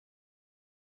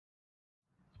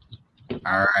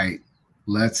All right,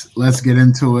 let's get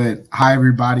into it. Hi,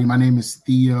 everybody. My name is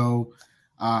Theo.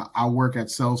 I work at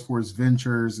Salesforce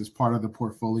Ventures as part of the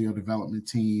portfolio development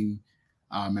team,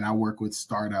 and I work with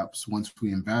startups once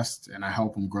we invest, and I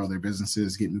help them grow their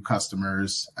businesses, get new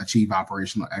customers, achieve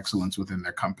operational excellence within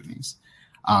their companies.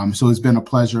 So it's been a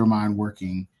pleasure of mine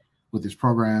working with this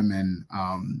program, and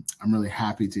I'm really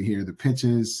happy to hear the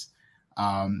pitches.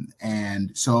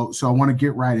 And so I want to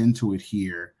get right into it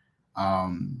here.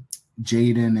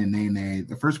 Jayden and Ndene,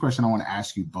 the first question I want to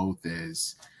ask you both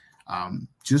is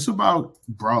just about,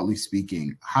 broadly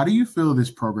speaking, how do you feel this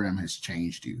program has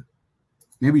changed you?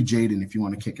 Maybe Jayden, if you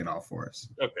want to kick it off for us.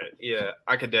 Okay, yeah,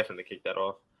 I could definitely kick that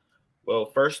off. Well,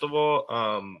 first of all,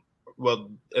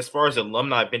 as far as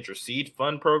Alumni Venture Seed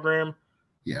Fund program,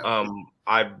 yeah,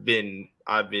 I've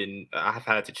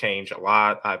had to change a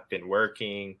lot. I've been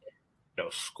working,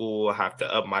 school. I have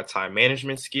to up my time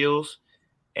management skills,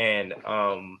 and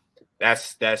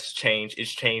that's changed.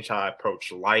 It's changed how I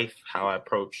approach life, how I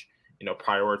approach,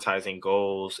 prioritizing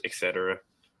goals, etc.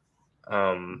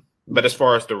 But as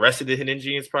far as the rest of the Hidden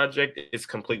Genius project, it's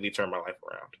completely turned my life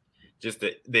around. Just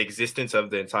the existence of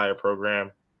the entire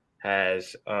program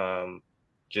has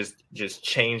just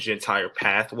changed the entire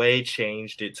pathway,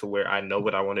 changed it to where I know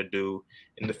what I want to do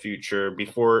in the future.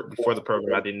 Before the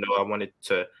program, I didn't know I wanted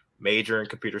to major in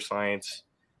computer science.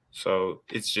 So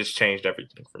it's just changed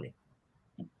everything for me.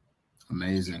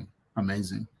 Amazing.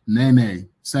 Ndene,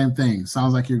 same thing.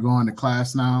 Sounds like you're going to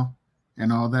class now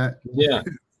and all that. Yeah.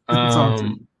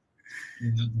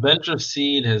 Venture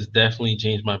Seed has definitely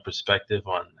changed my perspective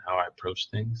on how I approach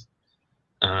things.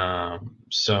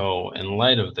 So in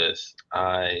light of this,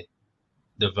 I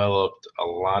developed a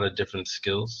lot of different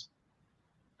skills.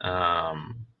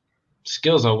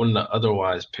 Skills I wouldn't have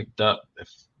otherwise picked up if,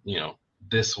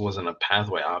 this wasn't a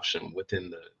pathway option within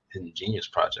the Hidden Genius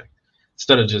project.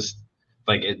 Instead of just,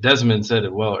 like Desmond said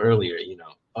it well earlier,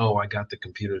 I got the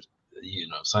computer,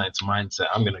 science mindset.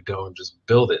 I'm going to go and just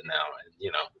build it now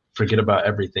and, forget about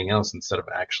everything else instead of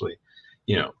actually,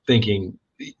 thinking,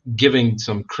 giving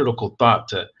some critical thought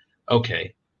to,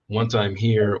 okay, once I'm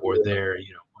here or there,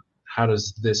 how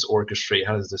does this orchestrate?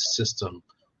 How does this system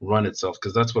run itself?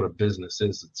 Because that's what a business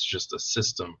is. It's just a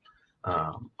system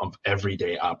of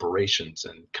everyday operations,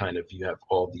 and kind of you have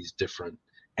all these different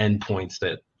endpoints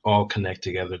that all connect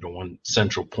together to one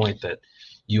central point that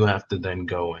you have to then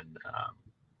go and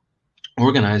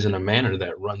organize in a manner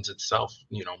that runs itself,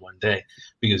 one day,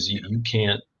 because you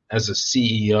can't, as a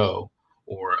CEO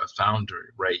or a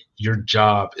founder, right? Your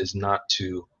job is not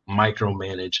to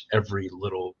micromanage every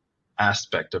little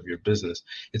aspect of your business.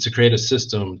 It's to create a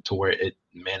system to where it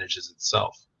manages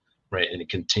itself, right? And it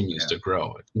continues to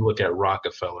grow. If you look at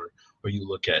Rockefeller, or you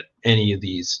look at any of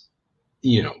these,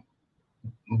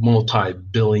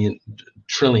 multi-billion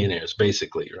trillionaires,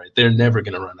 basically, right? They're never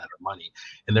going to run out of money,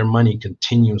 and their money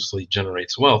continuously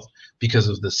generates wealth because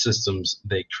of the systems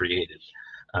they created.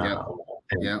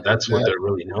 That's what they're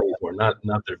really known for, not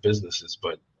their businesses,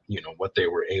 but what they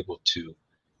were able to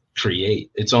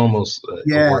create. It's almost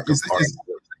a work of art.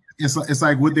 It's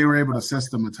like what they were able to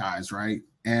systematize, right?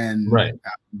 And right.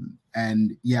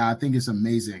 I think it's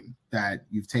amazing that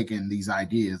you've taken these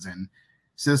ideas and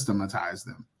systematized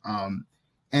them.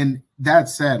 And that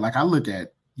said, like, I look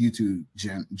at you two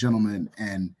gentlemen,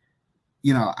 and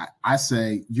I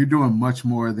say you're doing much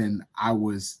more than I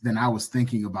was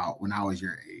thinking about when I was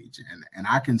your age, and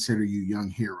I consider you young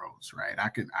heroes, right? I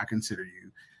consider you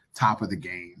top of the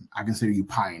game. I consider you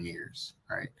pioneers,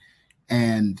 right?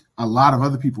 And a lot of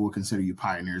other people will consider you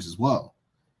pioneers as well.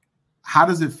 How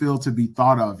does it feel to be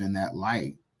thought of in that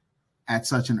light at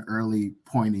such an early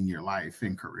point in your life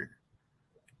and career?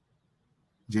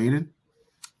 Jayden?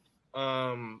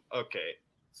 Okay.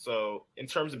 So in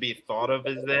terms of being thought of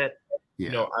as that,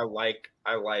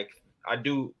 I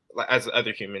do, as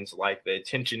other humans, like the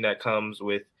attention that comes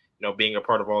with, being a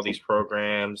part of all these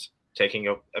programs,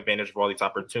 taking advantage of all these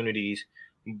opportunities.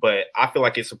 But I feel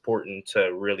like it's important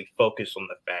to really focus on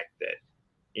the fact that,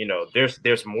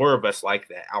 there's more of us like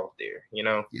that out there,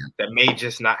 that may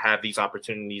just not have these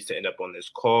opportunities to end up on this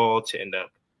call, to end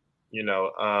up,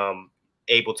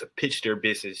 able to pitch their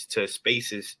business to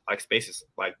spaces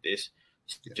like this.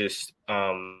 Just,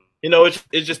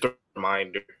 it's just a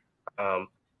reminder. And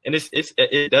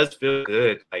it does feel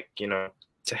good, like,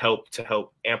 to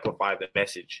help amplify the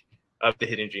message of the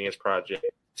Hidden Genius Project,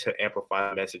 to amplify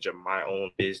the message of my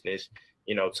own business,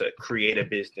 to create a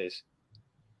business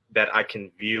that I can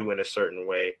view in a certain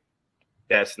way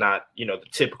that's not, the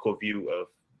typical view of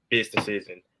businesses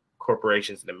and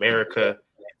corporations in America.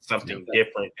 Something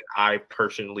different that I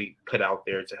personally put out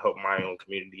there to help my own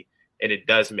community, and it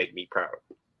does make me proud.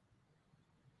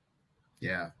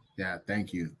 Yeah. Yeah.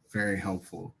 Thank you. Very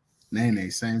helpful.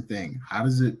 Ndene, same thing. How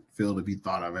does it feel to be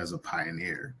thought of as a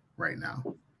pioneer right now?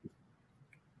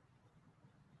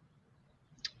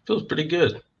 Feels pretty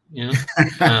good, you know.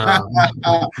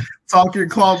 Talk your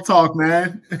club talk,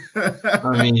 man.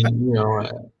 I mean, you know,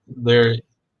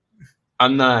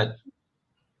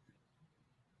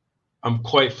 I'm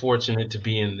quite fortunate to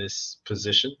be in this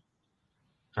position.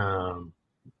 And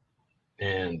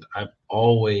I've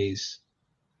always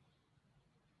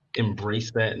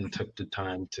embraced that and took the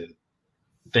time to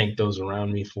thank those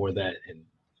around me for that, and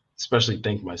especially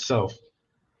thank myself.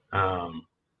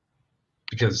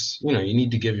 Because, you know, you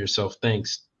need to give yourself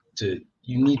thanks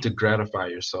you need to gratify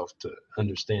yourself to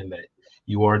understand that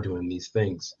you are doing these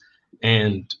things.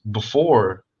 And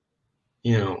before,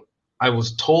 you know, I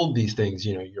was told these things,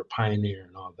 you know, you're a pioneer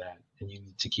and all that, and you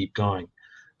need to keep going.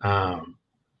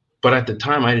 But at the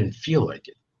time, I didn't feel like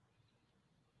it,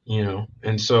 you know,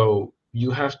 and so you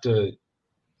have to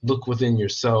look within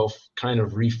yourself, kind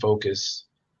of refocus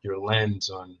your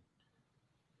lens on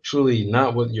truly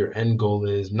not what your end goal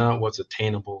is, not what's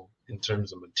attainable in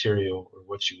terms of material or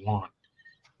what you want,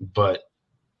 but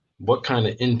what kind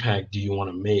of impact do you want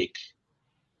to make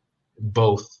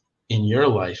both in your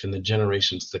life and the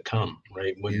generations to come,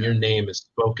 right? When your name is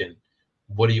spoken,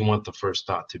 what do you want the first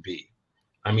thought to be?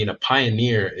 I mean, a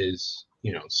pioneer is,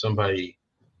 you know, somebody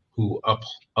who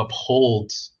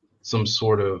upholds some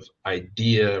sort of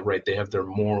idea, right? They have their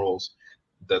morals.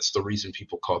 That's the reason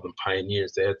people call them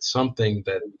pioneers. They had something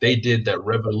that they did that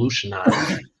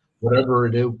revolutionized whatever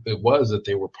it was that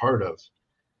they were part of.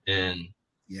 And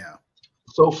yeah,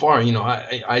 so far, you know,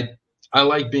 I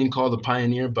like being called a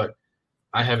pioneer, but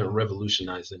I haven't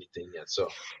revolutionized anything yet. So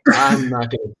I'm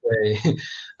not going to say,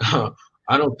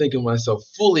 I don't think of myself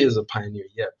fully as a pioneer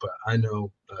yet, but I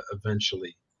know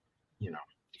eventually, you know,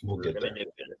 we'll get there.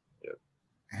 Yeah.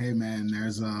 Hey man,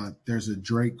 there's a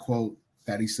Drake quote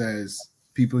that he says,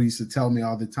 people used to tell me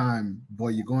all the time, boy,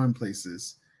 you're going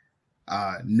places.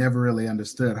 Never really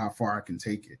understood how far I can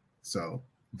take it. So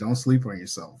don't sleep on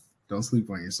yourself. Don't sleep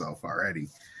on yourself already.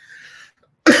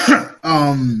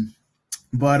 All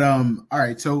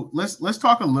right, so let's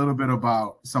talk a little bit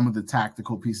about some of the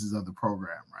tactical pieces of the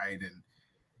program, right? And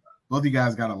both of you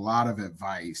guys got a lot of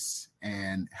advice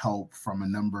and help from a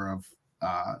number of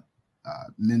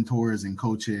mentors and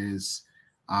coaches.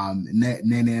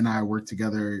 Ndene and I work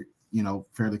together, you know,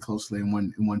 fairly closely in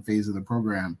one phase of the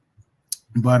program.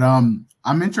 But I'm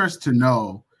interested to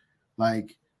know,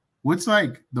 like, what's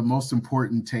like the most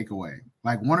important takeaway?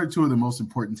 Like one or two of the most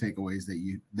important takeaways that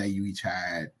you each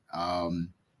had.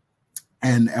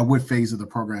 And at what phase of the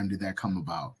program did that come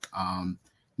about?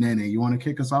 Ndene, you want to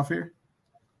kick us off here?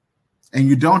 And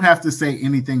you don't have to say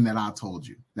anything that I told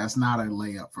you. That's not a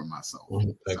layup for myself.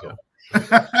 Okay.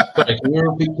 Sorry,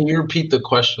 can you repeat the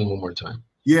question one more time?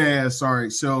 Yeah, sorry.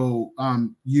 So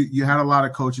you had a lot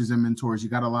of coaches and mentors. You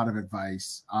got a lot of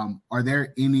advice. Are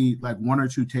there any like one or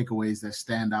two takeaways that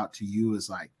stand out to you as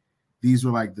like these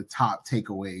were like the top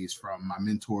takeaways from my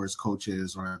mentors,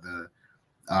 coaches, or the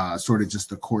sort of just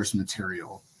the course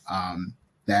material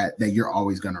that you're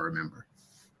always going to remember?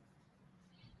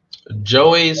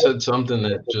 Joey said something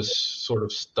that just sort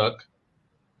of stuck: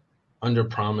 under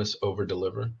promise, over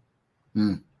deliver.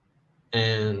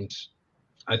 And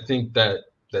I think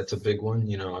that's a big one.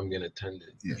 You know, I'm going to tend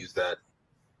to use that,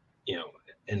 you know,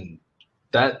 and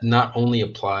that not only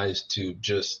applies to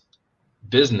just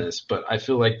business, but I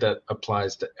feel like that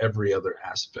applies to every other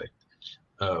aspect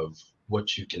of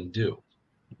what you can do,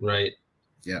 right?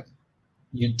 Yeah.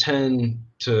 You tend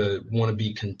to want to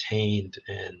be contained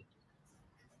and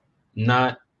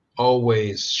not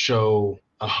always show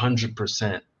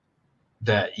 100%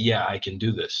 that, yeah, I can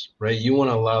do this, right? You want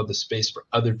to allow the space for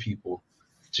other people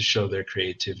to show their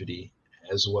creativity,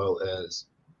 as well as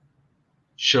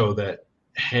show that,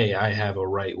 hey, I have a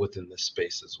right within this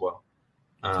space as well.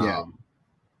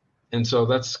 And so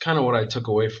that's kind of what I took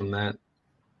away from that.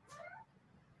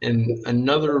 And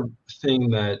another thing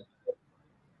that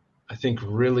I think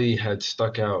really had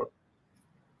stuck out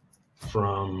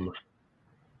from,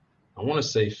 I want to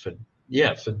say,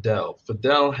 Fidel.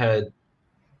 Fidel had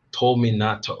told me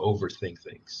not to overthink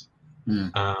things.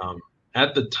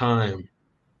 At the time,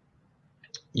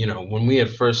 you know, when we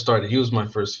had first started, he was my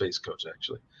first face coach,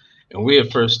 actually. And we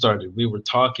had first started, we were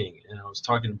talking, and I was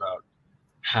talking about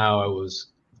how I was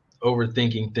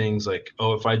overthinking things like,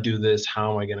 oh, if I do this,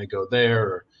 how am I going to go there?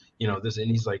 Or, you know, this, and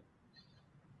he's like,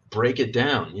 break it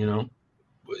down, you know,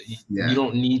 you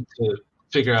don't need to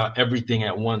figure out everything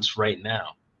at once right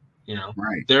now. You know,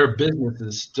 there are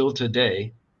businesses still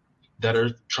today that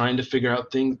are trying to figure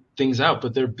out things out,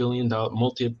 but they're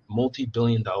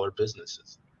multi-billion-dollar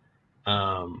businesses.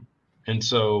 And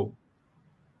so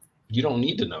you don't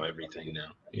need to know everything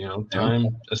now. You know,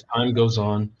 as time goes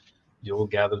on, you'll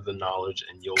gather the knowledge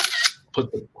and you'll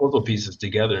put the puzzle pieces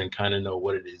together and kind of know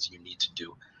what it is you need to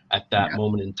do at that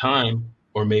moment in time,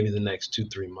 or maybe the next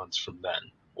 2-3 months from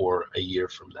then, or a year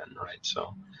from then, right?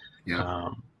 So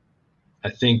I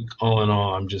think all in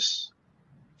all, I'm just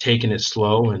taking it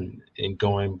slow and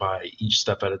going by each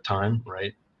step at a time,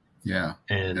 right?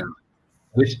 And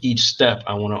with each step,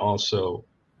 I want to also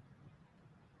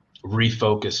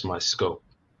refocus my scope,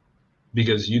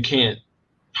 because you can't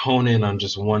hone in on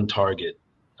just one target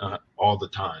all the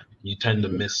time. You tend to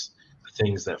miss the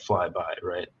things that fly by,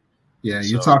 right? Yeah,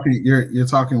 you're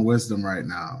talking wisdom right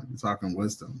now. You're talking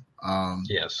wisdom. So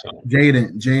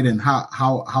Jayden,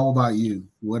 how about you?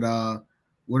 What are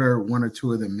one or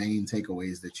two of the main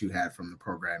takeaways that you had from the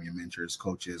program, your mentors,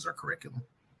 coaches, or curriculum?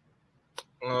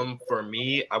 For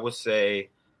me, I would say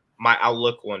my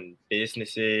outlook on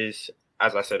businesses,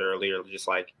 as I said earlier, just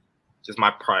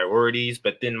my priorities,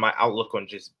 but then my outlook on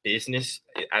just business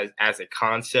as a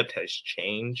concept has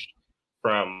changed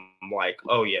from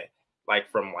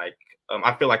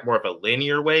I feel like more of a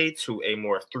linear way to a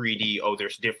more 3D. Oh,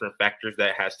 there's different factors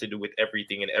that has to do with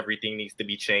everything, and everything needs to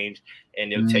be changed.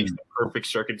 And it takes the perfect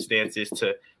circumstances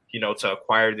to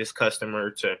acquire this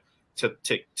customer, to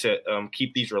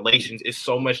keep these relations. It's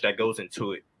so much that goes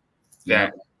into it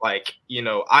that I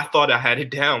thought I had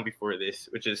it down before this,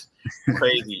 which is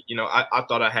crazy. I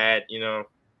thought I had,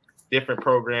 different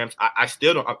programs. I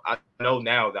still don't. I know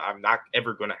now that I'm not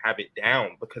ever going to have it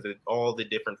down because of all the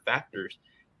different factors.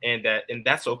 And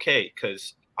that's okay,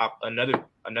 because another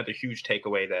huge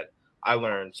takeaway that I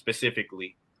learned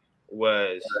specifically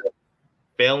was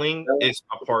failing is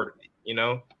a part of it.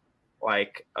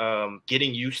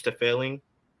 Getting used to failing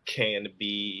can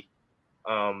be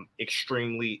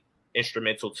extremely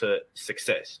instrumental to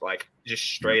success, like just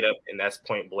straight up, and that's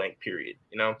point blank, period.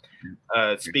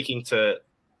 Speaking to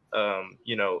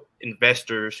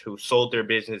investors who sold their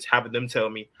business, having them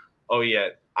tell me, oh yeah,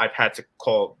 I've had to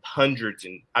call hundreds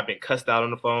and I've been cussed out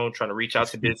on the phone trying to reach out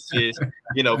to businesses,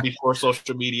 before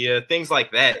social media, things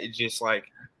like that. It's just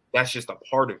that's just a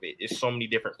part of it. It's so many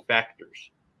different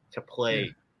factors to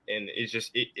play. And it's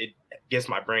just, it gets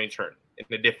my brain turning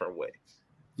in a different way.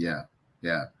 Yeah.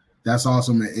 That's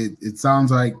awesome. It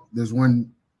sounds like there's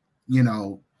one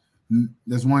term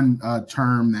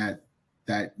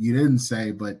that you didn't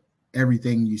say, but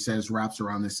everything you said wraps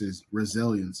around this is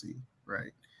resiliency,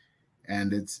 right?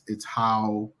 And it's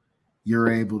how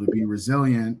you're able to be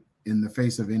resilient in the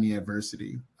face of any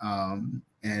adversity. And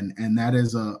that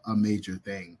is a major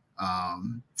thing.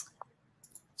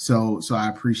 So I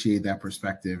appreciate that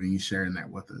perspective and you sharing that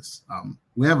with us.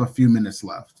 We have a few minutes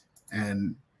left,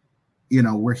 and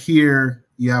we're here.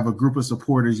 You have a group of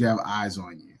supporters. You have eyes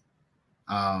on you.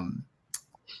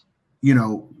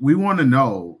 We want to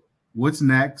know what's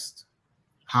next.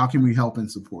 How can we help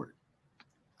and support?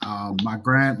 My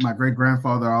great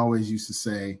grandfather always used to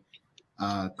say,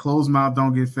 "Closed mouth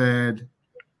don't get fed,"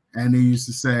 and he used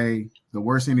to say, "The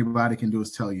worst anybody can do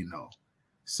is tell you no."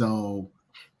 So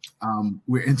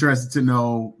we're interested to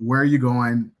know, where are you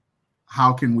going?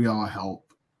 How can we all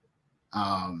help?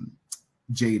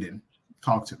 Jayden,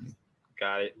 talk to me.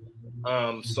 Got it.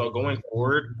 So going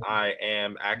forward, I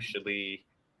am actually,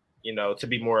 to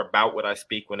be more about what I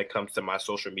speak when it comes to my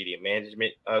social media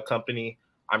management company,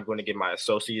 I'm going to get my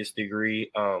associate's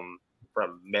degree from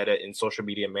Meta in social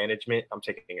media management. I'm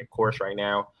taking a course right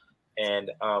now. And,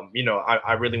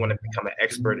 I really want to become an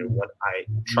expert in what I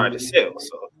try to sell.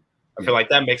 So I feel like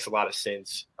that makes a lot of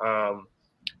sense.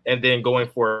 And then going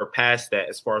forward past that,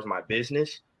 as far as my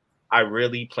business, I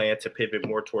really plan to pivot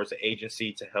more towards the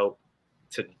agency to help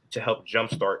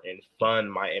jumpstart and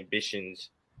fund my ambitions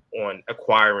on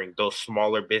acquiring those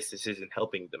smaller businesses and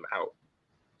helping them out.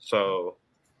 So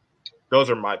those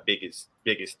are my biggest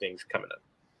things coming up.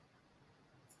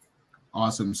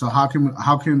 Awesome. So how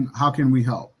can we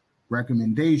help?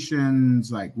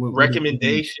 Recommendations,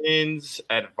 recommendations,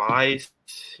 advice,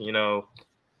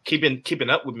 keeping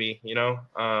up with me,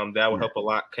 that will help a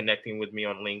lot. Connecting with me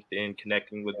on LinkedIn,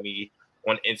 connecting with me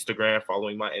on Instagram,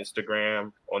 following my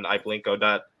Instagram on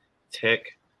iBlinkco.tech,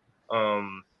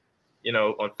 on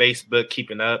Facebook,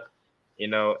 keeping up,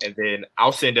 and then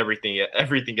I'll send everything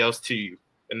else to you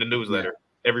in the newsletter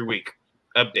every week,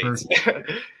 updates.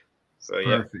 So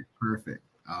Perfect.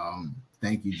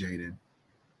 Thank you, Jayden.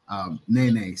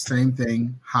 Ndene, same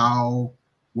thing.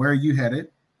 Where are you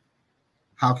headed?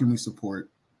 How can we support?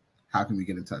 How can we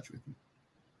get in touch with you?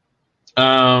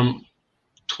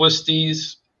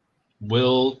 Twistys,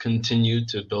 will continue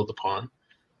to build upon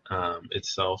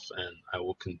itself, and I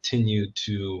will continue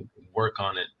to work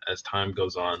on it as time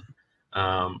goes on.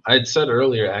 I had said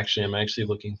earlier, actually, I'm actually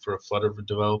looking for a Flutter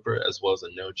developer as well as a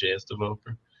Node.js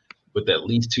developer with at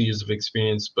least 2 years of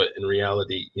experience. But in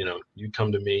reality, you know, you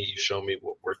come to me, you show me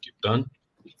what work you've done.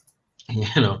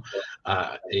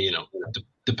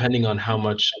 Depending on how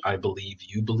much I believe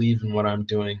you believe in what I'm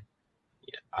doing,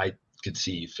 I could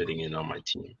see you fitting in on my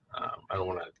team. I don't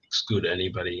want to exclude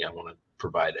anybody. I want to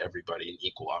provide everybody an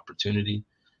equal opportunity.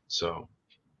 So,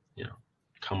 you know,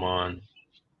 come on,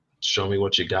 show me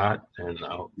what you got, and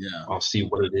I'll see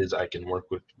what it is I can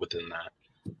work with within that.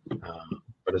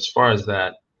 But as far as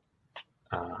that,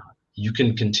 you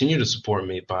can continue to support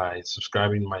me by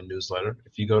subscribing to my newsletter.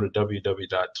 If you go to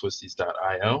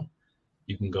www.twistys.io,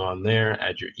 you can go on there,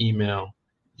 add your email.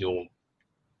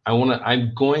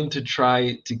 I'm going to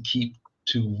try to keep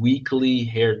to weekly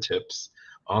hair tips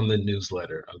on the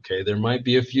newsletter. Okay, there might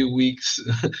be a few weeks.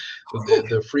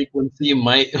 the frequency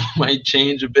might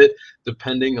change a bit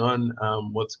depending on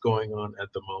what's going on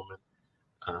at the moment.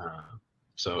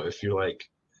 So if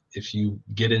you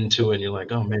get into it and you're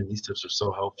like, oh man, these tips are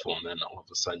so helpful, and then all of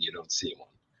a sudden you don't see one,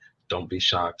 don't be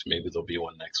shocked. Maybe there'll be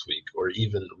one next week, or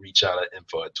even reach out at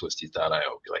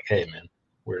info@twistys.io. Be like, hey man,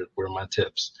 where are my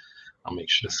tips? I'll make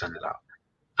sure to send it out.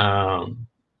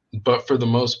 But for the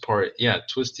most part, yeah,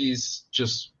 Twistys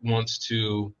just wants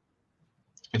to,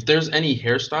 if there's any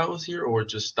hairstylists here or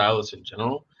just stylists in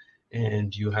general,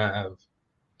 and you have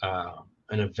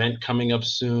an event coming up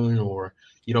soon, or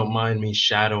you don't mind me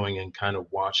shadowing and kind of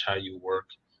watch how you work,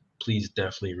 please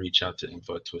definitely reach out to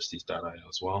info@twistys.io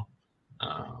as well.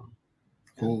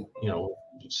 Cool. And, we'll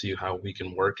see how we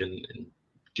can work and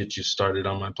get you started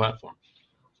on my platform.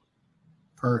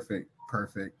 Perfect.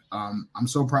 I'm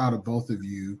so proud of both of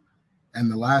you.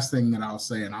 And the last thing that I'll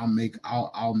say, and I'll make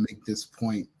this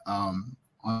point on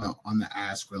the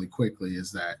ask really quickly,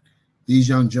 is that these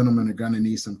young gentlemen are going to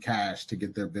need some cash to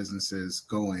get their businesses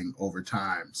going over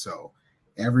time. So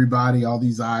everybody, all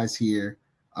these eyes here,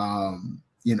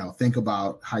 think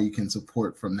about how you can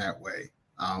support from that way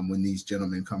when these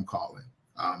gentlemen come calling.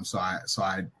 So I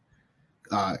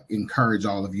encourage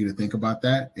all of you to think about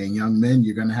that. And young men,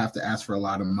 you're going to have to ask for a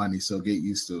lot of money, so get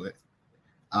used to it.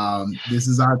 This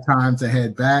is our time to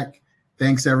head back.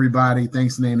 Thanks, everybody.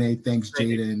 Thanks, Ndene. Thanks,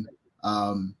 Jayden.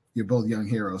 You're both young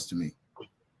heroes to me.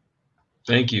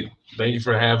 Thank you. Thank you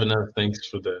for having us. Thanks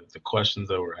for the questions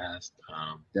that were asked.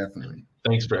 Definitely.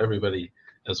 Thanks for everybody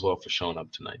as well for showing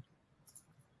up tonight.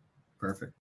 Perfect.